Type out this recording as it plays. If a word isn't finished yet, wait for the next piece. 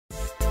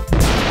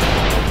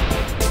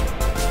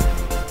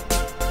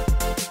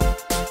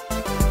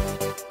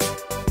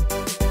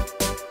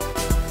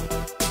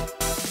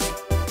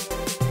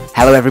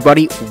Hello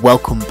everybody,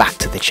 welcome back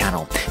to the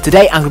channel.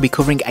 Today I'm going to be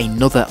covering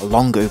another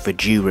long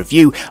overdue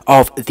review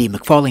of the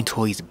McFarlane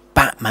Toys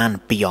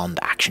Batman Beyond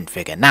action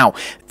figure. Now,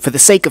 for the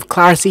sake of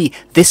clarity,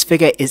 this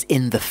figure is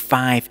in the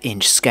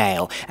 5-inch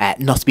scale,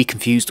 not to be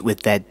confused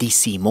with their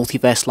DC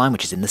Multiverse line,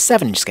 which is in the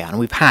 7-inch scale. And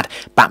we've had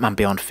Batman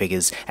Beyond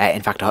figures,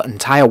 in fact, our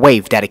entire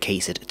wave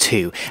dedicated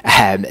to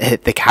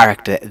the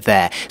character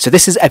there. So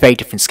this is a very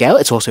different scale.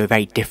 It's also a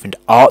very different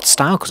art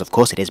style, because of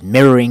course it is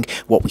mirroring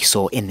what we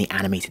saw in the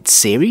animated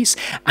series.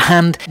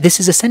 And this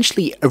is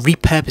essentially a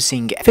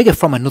repurposing figure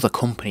from another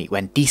company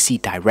when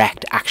DC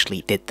Direct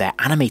actually did their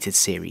animated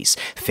series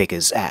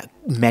figures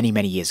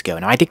many years ago.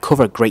 Now, I did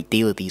cover a great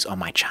deal of these on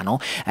my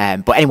channel,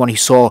 but anyone who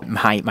saw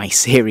my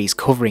series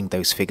covering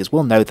those figures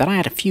will know that I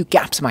had a few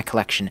gaps in my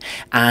collection,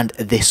 and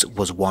this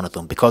was one of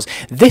them, because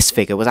this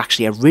figure was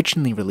actually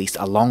originally released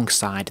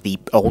alongside the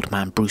Old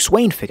Man Bruce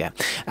Wayne figure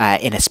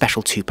in a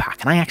special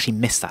 2-pack, and I actually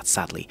missed that,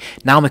 sadly.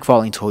 Now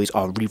McFarlane Toys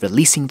are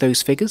re-releasing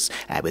those figures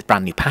with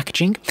brand new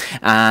packaging,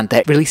 and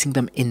they're releasing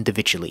them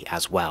individually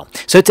as well.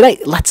 So today,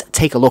 let's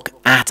take a look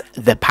at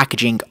the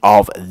packaging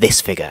of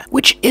this figure,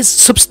 which is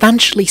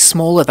substantially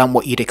smaller than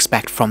what you'd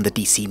expect from the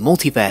DC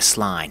Multiverse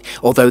line,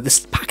 although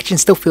this packaging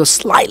still feels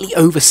slightly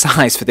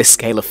oversized for this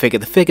scale of figure.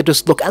 The figure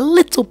does look a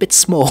little bit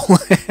small,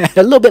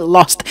 a little bit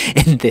lost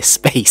in this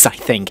space, I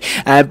think,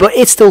 but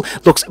it still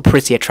looks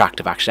pretty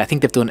attractive, actually. I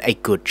think they've done a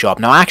good job.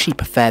 Now, I actually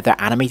prefer their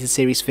animated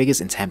series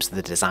figures in terms of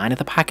the design of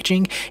the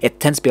packaging. It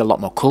tends to be a lot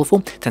more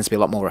colourful, tends to be a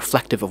lot more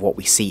reflective of what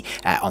we see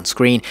on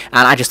screen,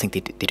 and I just think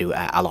they do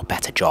a lot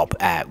better job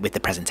with the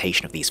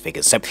presentation of these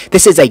figures. So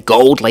this is a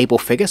gold label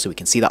figure, so we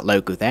can see that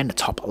logo there in the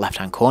top left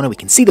hand corner. We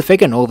can see the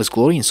figure in all of his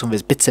glory and some of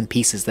his bits and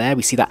pieces there.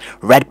 We see that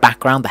red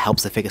background that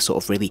helps the figure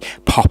sort of really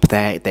pop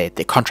there.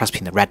 The contrast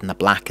between the red and the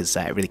black is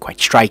really quite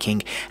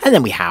striking, and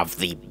then we have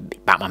the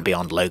Batman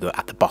Beyond logo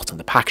at the bottom of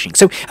the packaging.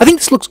 So I think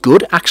this looks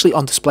good actually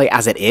on display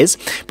as it is,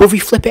 but if we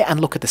flip it and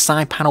look at the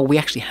side panel, we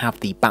actually have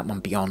the Batman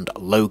Beyond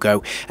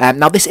logo.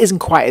 Now, this isn't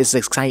quite as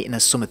exciting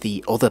as some of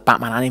the other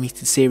Batman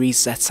animated series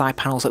side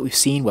panels that we've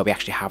seen, where we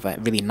actually have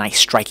really nice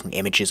striking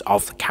images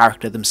of the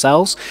character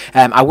themselves.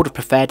 I would have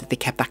preferred that they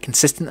kept that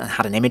consistent and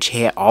had an image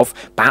here of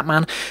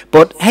Batman,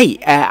 but hey,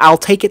 I'll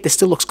take it. This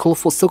still looks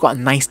colourful, still got a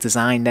nice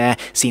design there,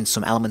 seeing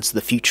some elements of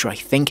the future, I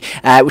think,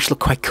 which look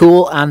quite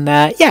cool, and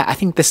yeah, I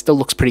think this still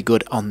looks pretty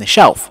good on the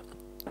shelf.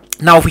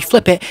 Now, if we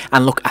flip it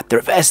and look at the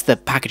reverse of the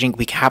packaging,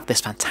 we have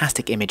this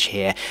fantastic image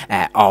here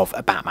of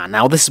Batman.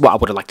 Now, this is what I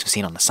would have liked to have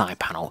seen on the side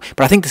panel,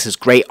 but I think this is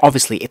great.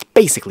 Obviously, it's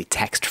basically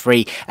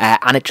text-free,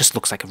 and it just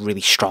looks like a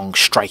really strong,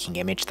 striking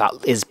image that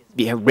is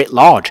writ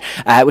large,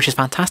 which is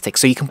fantastic.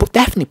 So you can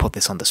definitely put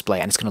this on display,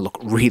 and it's going to look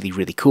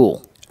really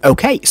cool.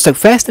 Okay, so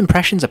first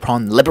impressions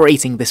upon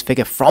liberating this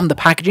figure from the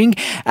packaging,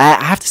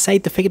 I have to say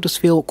the figure does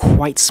feel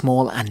quite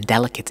small and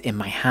delicate in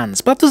my hands,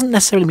 but that doesn't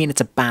necessarily mean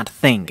it's a bad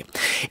thing.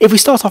 If we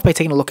start off by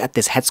taking a look at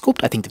this head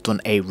sculpt, I think they've done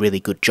a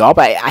really good job.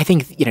 I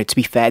think, to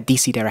be fair,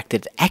 DC Direct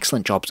did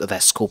excellent jobs of their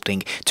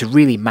sculpting to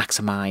really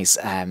maximize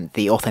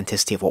the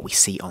authenticity of what we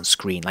see on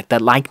screen. Like, their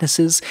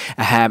likenesses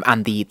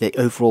and the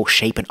overall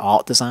shape and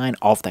art design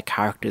of their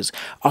characters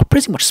are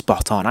pretty much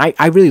spot on.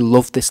 I really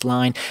love this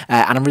line,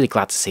 and I'm really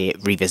glad to see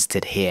it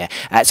revisited here.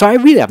 So I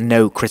really have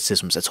no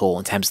criticisms at all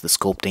in terms of the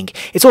sculpting.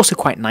 It's also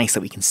quite nice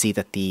that we can see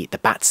that the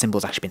bat symbol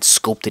has actually been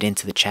sculpted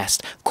into the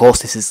chest. Of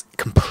course, this is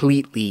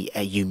completely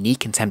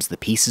unique in terms of the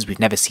pieces. We've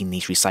never seen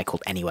these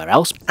recycled anywhere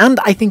else, and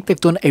I think they've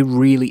done a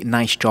really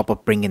nice job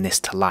of bringing this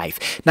to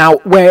life. Now,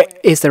 where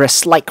is there a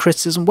slight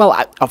criticism? Well,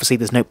 obviously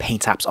there's no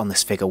paint apps on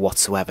this figure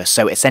whatsoever,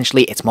 so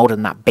essentially it's molded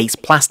in that base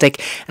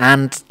plastic,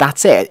 and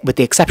that's it. With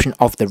the exception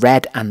of the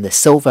red and the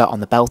silver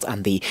on the belt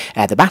and the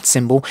bat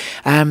symbol,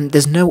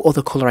 there's no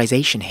other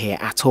colorization here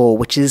at all,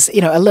 which is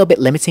a little bit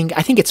limiting.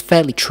 I think it's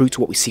fairly true to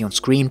what we see on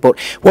screen, but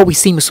what we've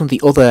seen with some of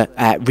the other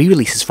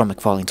re-releases from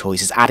McFarlane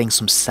Toys is adding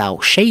some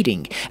cell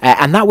shading,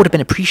 and that would have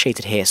been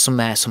appreciated here. Some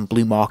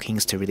blue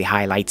markings to really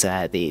highlight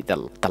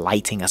the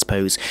lighting, I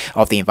suppose,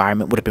 of the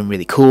environment would have been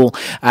really cool.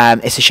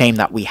 It's a shame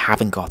that we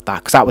haven't got that,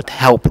 because that would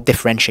help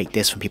differentiate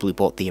this from people who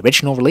bought the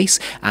original release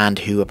and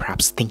who are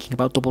perhaps thinking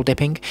about double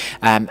dipping.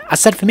 As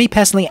said, for me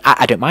personally,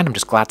 I don't mind. I'm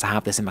just glad to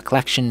have this in my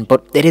collection,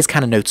 but it is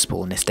kind of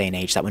noticeable in this day and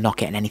age that we're not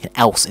getting anything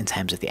else in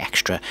terms of the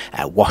extra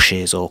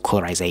washes or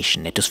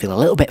colorization. It does feel a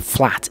little bit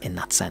flat in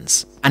that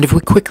sense. And if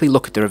we quickly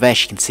look at the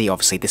reverse, you can see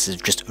obviously this is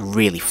just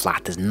really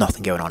flat. There's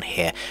nothing going on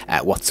here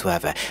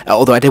whatsoever.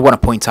 Although I did want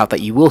to point out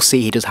that you will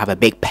see he does have a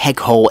big peg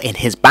hole in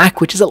his back,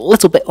 which is a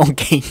little bit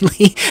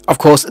ungainly. Of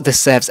course, this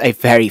serves a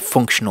very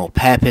functional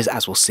purpose,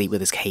 as we'll see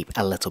with his cape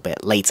a little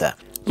bit later.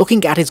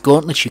 Looking at his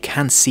gauntlets, you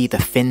can see the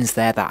fins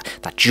there that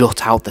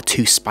jut out, the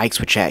two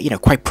spikes, which are,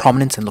 quite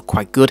prominent and look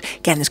quite good.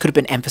 Again, this could have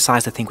been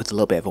emphasized, I think, with a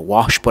little bit of a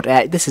wash, but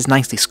this is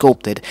nicely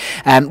sculpted.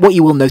 What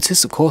you will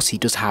notice, of course, he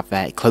does have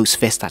a closed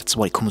fist. That's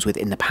what it comes with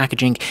in the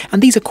packaging,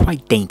 and these are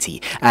quite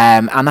dainty,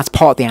 and that's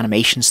part of the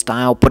animation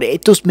style, but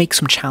it does make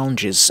some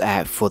challenges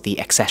for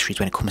the accessories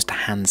when it comes to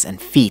hands and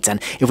feet.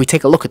 And if we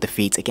take a look at the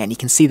feet, again, you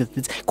can see that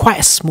there's quite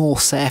a small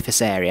surface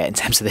area in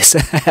terms of this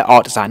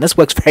art design. This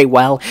works very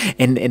well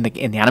in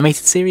the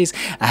animated series,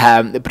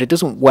 but it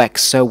doesn't work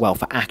so well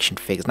for action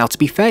figures. Now, to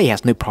be fair, he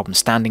has no problem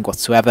standing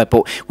whatsoever,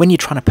 but when you're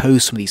trying to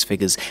pose some of these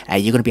figures,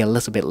 you're going to be a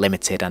little bit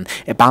limited, and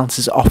balance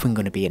is often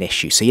going to be an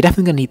issue, so you're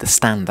definitely going to need the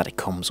stand that it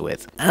comes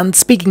with. And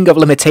speaking of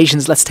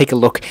limitations, let's take a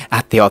look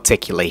at the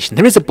articulation.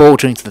 There is a ball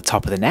joint to the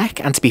top of the neck,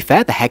 and to be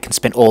fair, the head can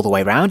spin all the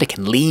way around, it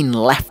can lean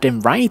left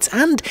and right,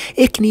 and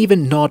it can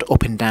even nod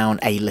up and down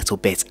a little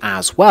bit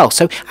as well.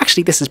 So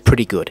actually, this is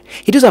pretty good.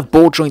 He does have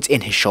ball joints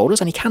in his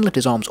shoulders, and he can lift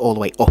his arms all the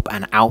way up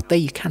and out there.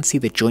 You can see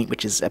the joint,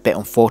 which is a bit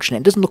unfortunate.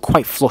 It doesn't look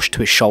quite flush to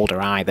his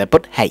shoulder either,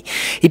 but hey,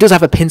 he does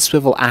have a pin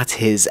swivel at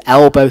his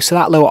elbow, so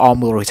that lower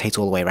arm will rotate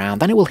all the way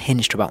around, and it will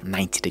hinge to about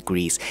 90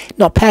 degrees.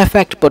 Not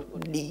perfect, but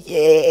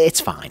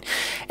it's fine.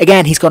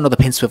 Again, he's got another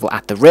pin swivel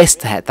at the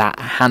wrist. That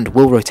hand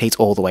will rotate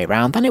all the way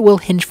around, and it will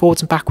hinge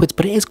forwards and backwards,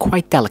 but it is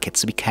quite delicate,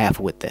 so be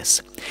careful with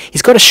this.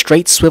 He's got a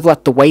straight swivel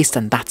at the waist,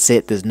 and that's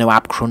it. There's no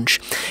ab crunch.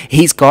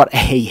 He's got a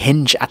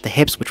hinge at the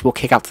hips, which will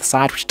kick out to the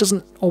side, which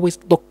doesn't always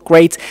look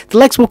great. The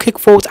legs will kick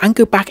forwards and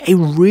go back a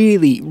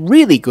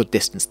really good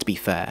distance, to be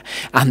fair.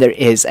 And there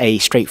is a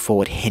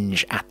straightforward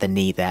hinge at the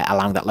knee there,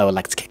 allowing that lower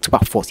leg to kick to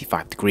about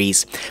 45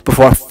 degrees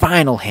before a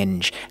final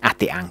hinge at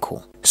the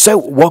ankle. So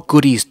what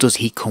goodies does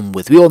he come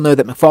with? We all know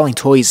that McFarlane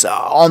Toys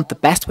aren't the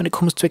best when it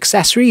comes to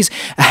accessories,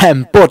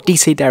 but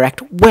DC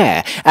Direct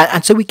were.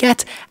 And so we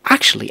get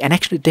actually an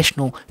extra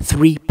additional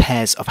 3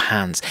 pairs of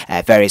hands.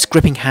 Various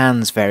gripping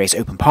hands, various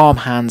open palm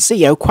hands, so,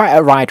 you know, quite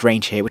a wide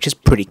range here, which is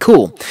pretty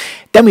cool.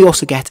 Then we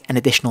also get an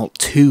additional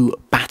 2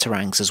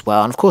 batarangs as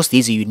well, and of course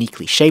these are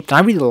uniquely shaped, and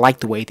I really like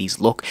the way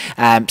these look,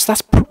 so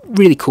that's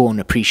really cool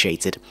and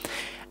appreciated.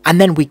 And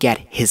then we get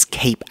his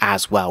cape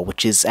as well,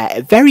 which is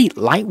very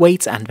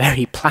lightweight and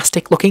very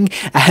plastic looking,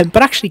 but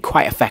actually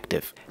quite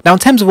effective. Now, in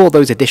terms of all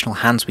those additional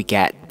hands we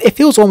get, it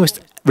feels almost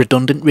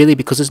redundant really,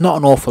 because there's not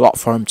an awful lot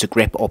for him to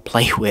grip or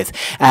play with.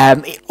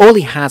 All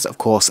he has, of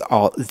course,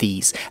 are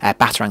these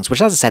batarangs,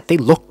 which, as I said, they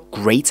look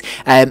great.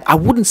 I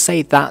wouldn't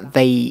say that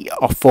they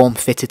are form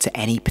fitted to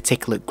any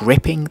particular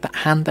gripping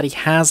hand that he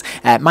has.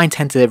 Mine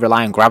tend to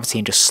rely on gravity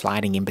and just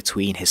sliding in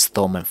between his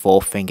thumb and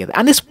forefinger,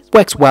 and this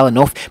works well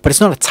enough, but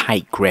it's not a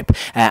tight grip,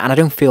 and I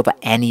don't feel that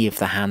any of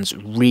the hands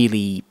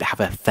really have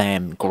a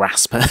firm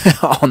grasp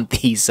on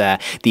these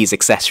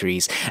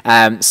accessories.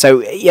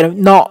 So, you know,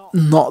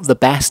 not the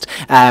best,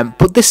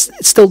 but this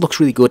still looks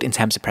really good in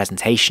terms of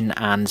presentation,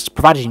 and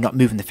provided you're not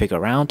moving the figure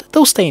around,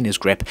 they'll stay in his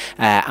grip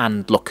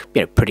and look,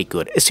 you know, pretty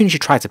good. As soon as you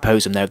try to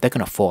pose them though, they're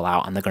going to fall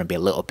out, and they're going to be a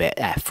little bit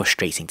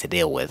frustrating to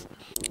deal with.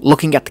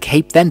 Looking at the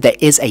cape then, there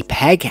is a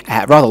peg,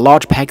 a rather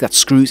large peg that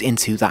screws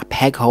into that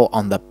peg hole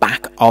on the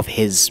back of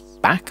his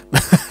back.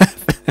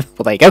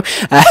 Well, there you go.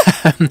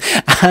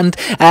 And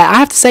I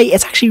have to say,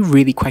 it's actually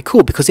really quite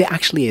cool because it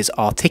actually is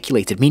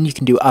articulated, meaning you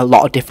can do a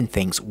lot of different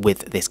things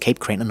with this cape,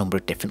 creating a number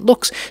of different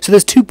looks. So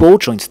there's 2 ball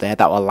joints there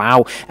that will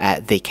allow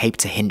the cape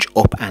to hinge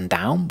up and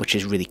down, which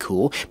is really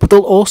cool, but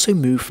they'll also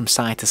move from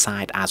side to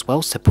side as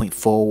well, so point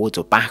forwards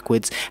or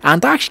backwards,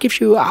 and that actually gives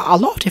you a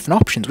lot of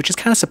different options, which is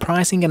kind of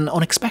surprising and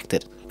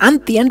unexpected.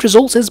 And the end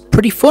result is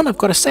pretty fun, I've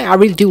got to say. I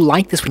really do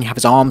like this when you have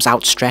his arms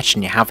outstretched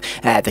and you have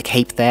the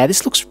cape there.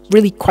 This looks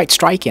really quite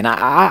striking.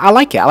 I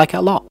like it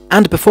a lot.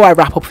 And before I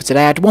wrap up for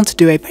today, I'd want to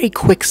do a very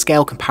quick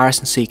scale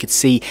comparison so you could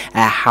see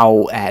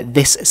how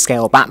this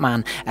scale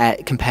Batman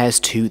compares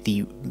to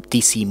the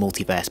DC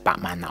Multiverse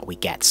Batman that we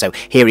get. So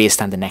here he is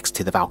standing next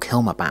to the Val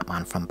Kilmer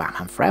Batman from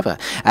Batman Forever.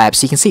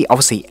 So you can see,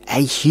 obviously,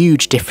 a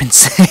huge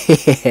difference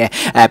here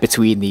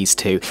between these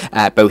two,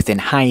 both in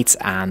height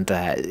and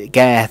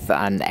girth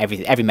and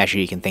every measure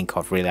you can think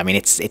of, really. I mean,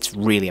 it's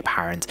really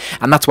apparent,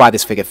 and that's why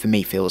this figure for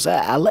me feels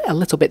a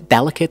little bit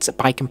delicate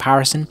by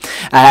comparison.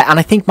 And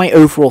I think my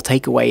overall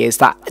takeaway is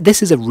that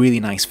this is a really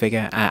nice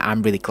figure.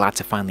 I'm really glad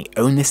to finally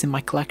own this in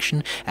my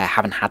collection. I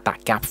haven't had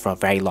that gap for a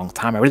very long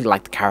time. I really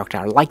like the character,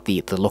 I like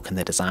the look and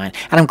the design,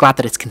 and I'm glad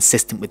that it's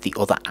consistent with the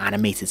other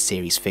animated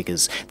series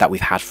figures that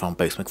we've had from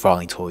both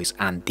McFarlane Toys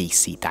and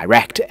DC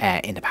Direct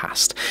in the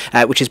past,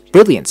 which is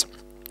brilliant.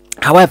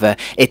 However,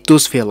 it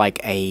does feel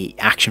like a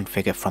action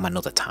figure from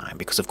another time,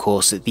 because of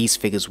course these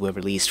figures were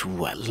released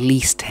at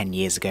least 10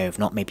 years ago, if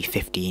not maybe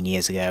 15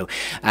 years ago,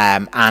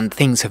 and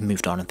things have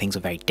moved on and things are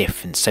very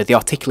different. So the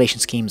articulation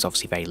scheme is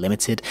obviously very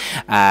limited.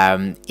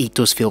 It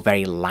does feel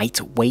very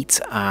lightweight,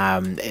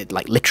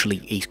 like literally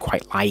he's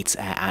quite light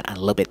and a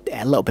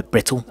little bit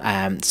brittle.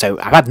 So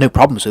I've had no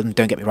problems with them,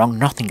 don't get me wrong,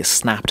 nothing has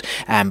snapped,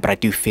 but I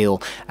do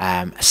feel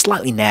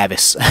slightly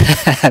nervous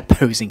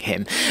posing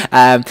him.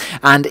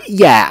 And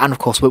yeah, and of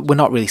course we're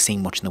not really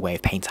seeing much in the way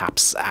of paint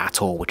apps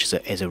at all, which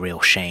is a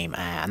real shame,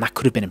 and that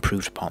could have been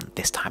improved upon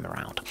this time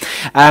around.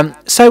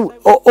 So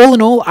all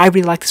in all, I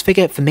really like this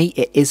figure. For me,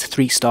 it is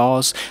 3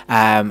 stars.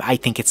 I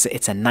think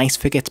it's a nice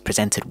figure, it's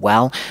presented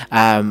well,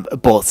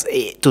 but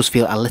it does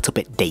feel a little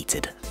bit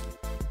dated.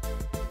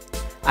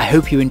 I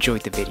hope you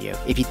enjoyed the video.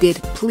 If you did,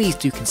 please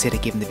do consider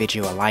giving the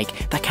video a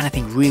like. That kind of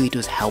thing really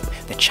does help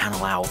the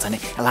channel out, and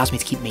it allows me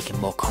to keep making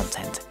more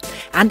content.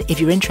 And if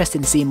you're interested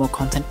in seeing more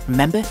content,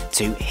 remember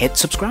to hit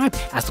subscribe,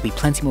 as there'll be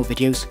plenty more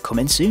videos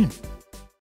coming soon.